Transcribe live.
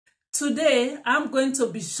Today, I'm going to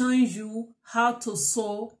be showing you how to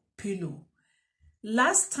sew pillow.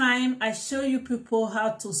 Last time, I showed you people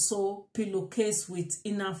how to sew pillowcase with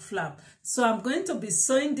inner flap. So I'm going to be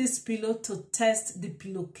sewing this pillow to test the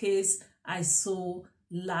pillowcase I sewed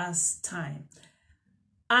last time.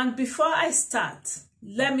 And before I start,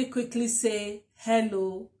 let me quickly say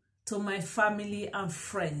hello to my family and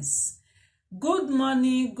friends. Good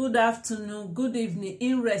morning, good afternoon, good evening,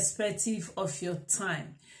 irrespective of your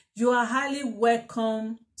time. You are highly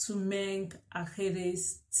welcome to Meng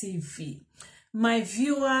Aheres TV. My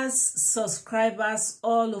viewers, subscribers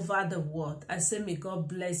all over the world, I say may God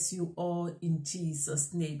bless you all in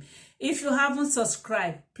Jesus' name. If you haven't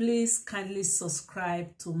subscribed, please kindly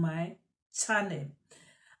subscribe to my channel.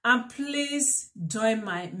 And please join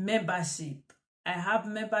my membership. I have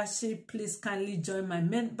membership. Please kindly join my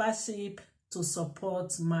membership to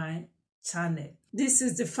support my channel. This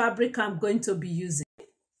is the fabric I'm going to be using.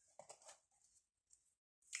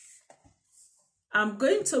 I'm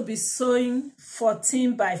going to be sewing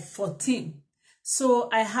 14 by 14. So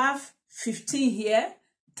I have 15 here,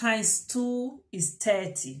 times 2 is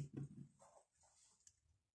 30.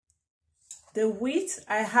 The width,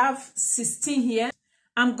 I have 16 here.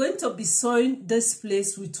 I'm going to be sewing this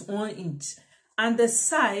place with 1 inch. And the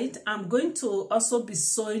side, I'm going to also be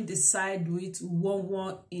sewing the side with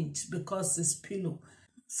 1 inch because it's pillow.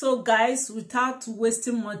 So guys, without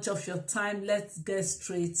wasting much of your time, let's get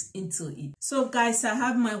straight into it. So guys, I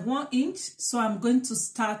have my 1 inch. So I'm going to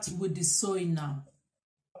start with the sewing now.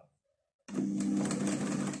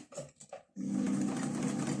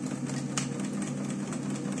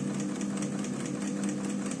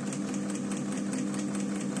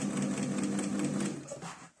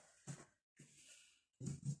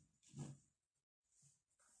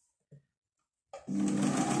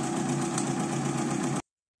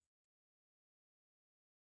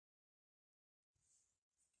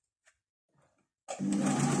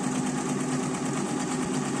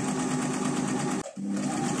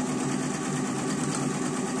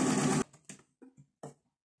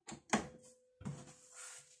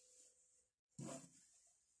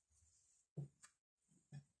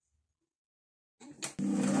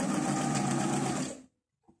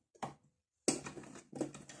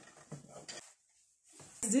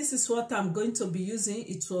 This is what I'm going to be using.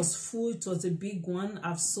 It was full, it was a big one.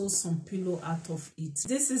 I've sewed some pillow out of it.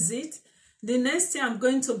 This is it. The next thing I'm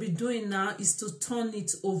going to be doing now is to turn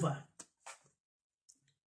it over.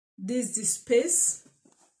 This is the space.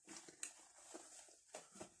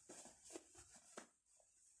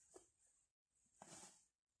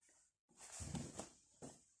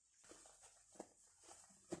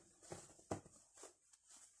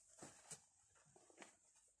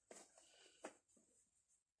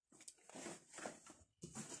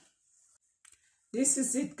 This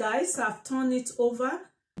is it, guys. I've turned it over.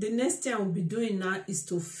 The next thing I will be doing now is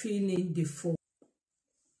to fill in the fold.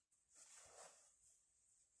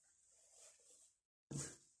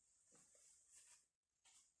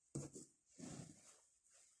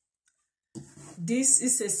 This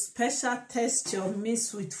is a special texture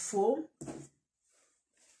mixed with foam.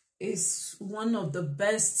 It's one of the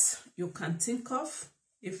best you can think of,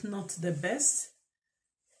 if not the best.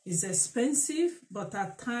 It's expensive, but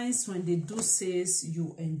at times when they do sales,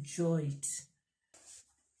 you enjoy it.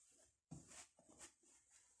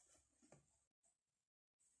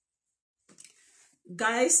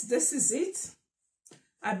 Guys, this is it.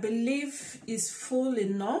 I believe it's full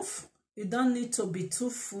enough. You don't need to be too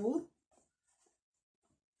full.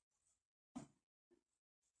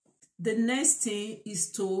 The next thing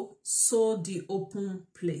is to sew the open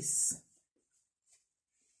place.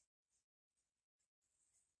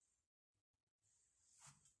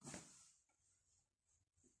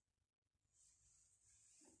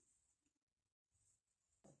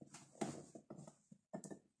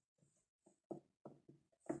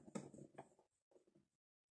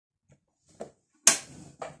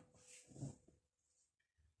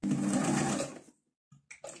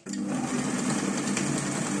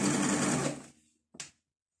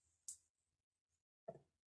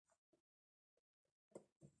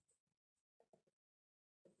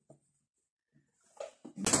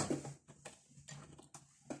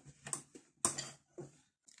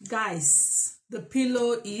 Guys, the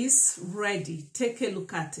pillow is ready. Take a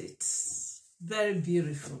look at it. Very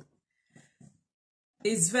beautiful.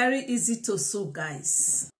 It's very easy to sew,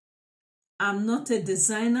 guys. I'm not a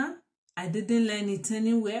designer. I didn't learn it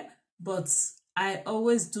anywhere, but I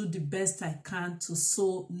always do the best I can to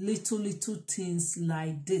sew little things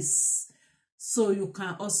like this. So you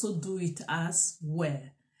can also do it as well.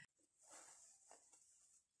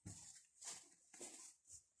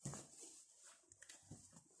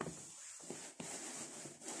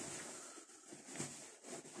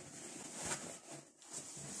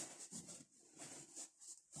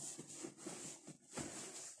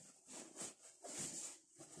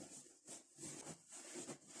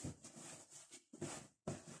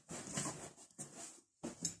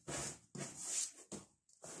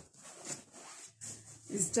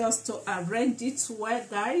 It's just to arrange it well,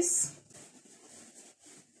 guys.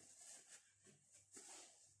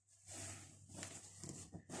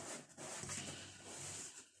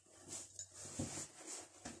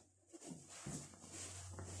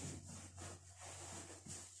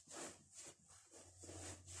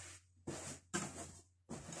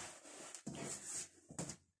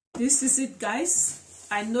 This is it, guys.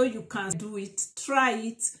 I know you can do it. Try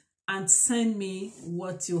it and send me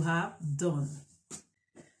what you have done.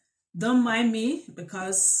 Don't mind me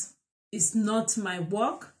because it's not my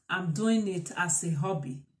work. I'm doing it as a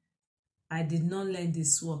hobby. I did not learn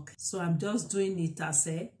this work, so I'm just doing it as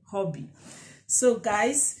a hobby. So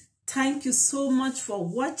guys, thank you so much for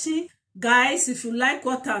watching. Guys, if you like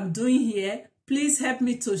what I'm doing here, please help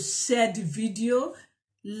me to share the video,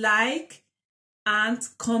 like, and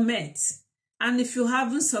comment. And if you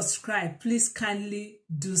haven't subscribed, please kindly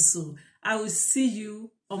do so. I will see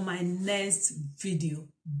you on my next video.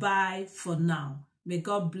 Bye for now. May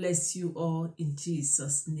God bless you all in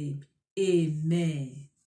Jesus' name. Amen.